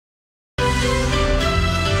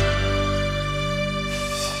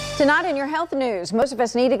Tonight in your health news, most of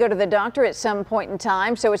us need to go to the doctor at some point in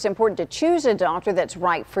time, so it's important to choose a doctor that's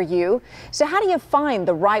right for you. So how do you find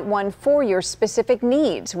the right one for your specific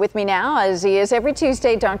needs? With me now, as he is every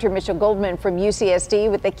Tuesday, Dr. Mitchel Goldman from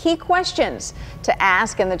UCSD with the key questions to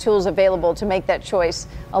ask and the tools available to make that choice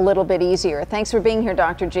a little bit easier. Thanks for being here,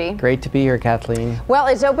 Dr. G. Great to be here, Kathleen. Well,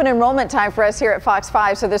 it's open enrollment time for us here at Fox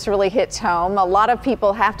 5, so this really hits home. A lot of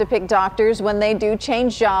people have to pick doctors when they do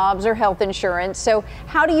change jobs or health insurance. So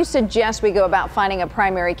how do you suggest we go about finding a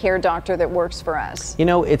primary care doctor that works for us? You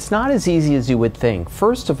know, it's not as easy as you would think.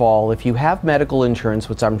 First of all, if you have medical insurance,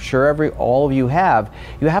 which I'm sure all of you have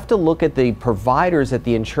to look at the providers that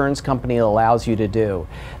the insurance company allows you to do.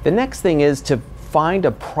 The next thing is to find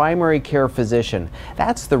a primary care physician.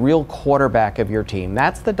 That's the real quarterback of your team.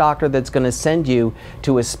 That's the doctor that's going to send you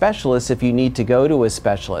to a specialist if you need to go to a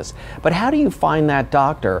specialist. But how do you find that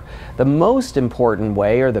doctor? The most important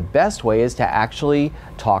way, or the best way, is to actually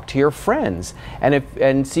talk to your friends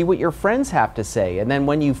and see what your friends have to say. And then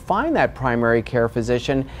when you find that primary care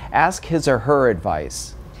physician, ask his or her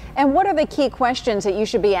advice. And what are the key questions that you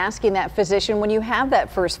should be asking that physician when you have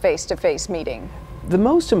that first face-to-face meeting? The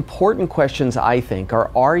most important questions, I think,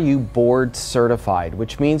 are you board certified,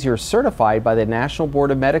 which means you're certified by the National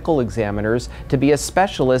Board of Medical Examiners to be a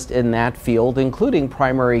specialist in that field, including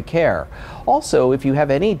primary care. Also, if you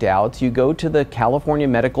have any doubts, you go to the California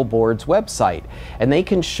Medical Board's website, and they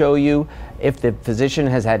can show you if the physician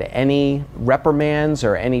has had any reprimands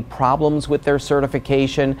or any problems with their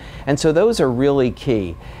certification. And so those are really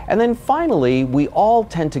key. And then finally, we all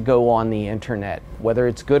tend to go on the internet, whether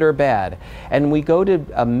it's good or bad. And we go to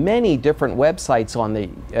many different websites on the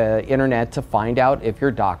internet to find out if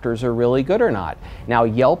your doctors are really good or not. Now,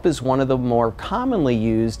 Yelp is one of the more commonly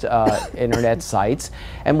used internet sites.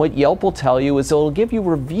 And what Yelp will tell you is it'll give you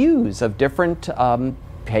reviews of different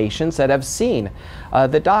patients that have seen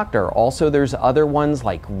the doctor. Also, there's other ones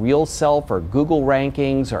like Real Self or Google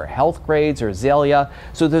Rankings or Health Grades or Zalia.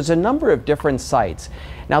 So there's a number of different sites.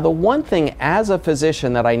 Now, the one thing as a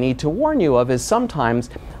physician that I need to warn you of is sometimes,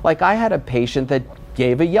 like I had a patient that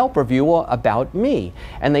gave a Yelp review about me,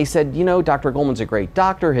 and they said, you know, Dr. Goldman's a great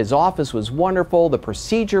doctor, his office was wonderful, the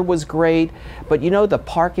procedure was great, but you know, the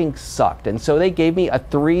parking sucked, and so they gave me a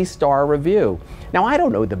 3-star review. Now, I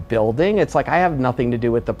don't know the building, it's like I have nothing to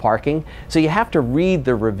do with the parking, so you have to read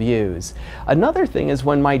the reviews. Another thing is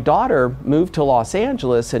when my daughter moved to Los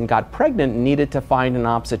Angeles and got pregnant and needed to find an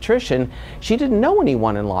obstetrician, she didn't know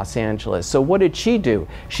anyone in Los Angeles, so what did she do?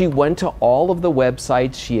 She went to all of the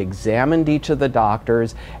websites, she examined each of the doctors,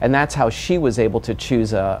 and that's how she was able to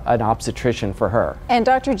choose an obstetrician for her. And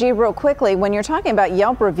Dr. G, real quickly, when you're talking about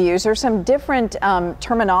Yelp reviews, there's some different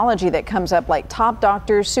terminology that comes up, like top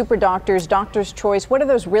doctors, super doctors, doctor's choice. What do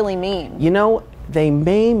those really mean? You know, they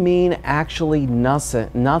may mean actually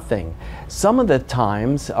nothing. Some of the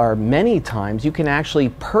times, or many times, you can actually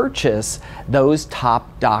purchase those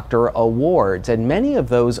top doctor awards, and many of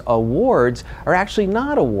those awards are actually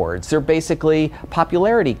not awards. They're basically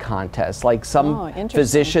popularity contests. Like some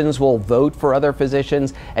physicians will vote for other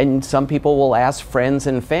physicians, and some people will ask friends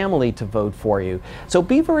and family to vote for you. So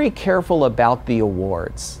be very careful about the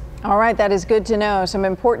awards. All right, that is good to know. Some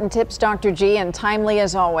important tips, Dr. G, and timely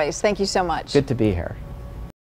as always. Thank you so much. Good to be here.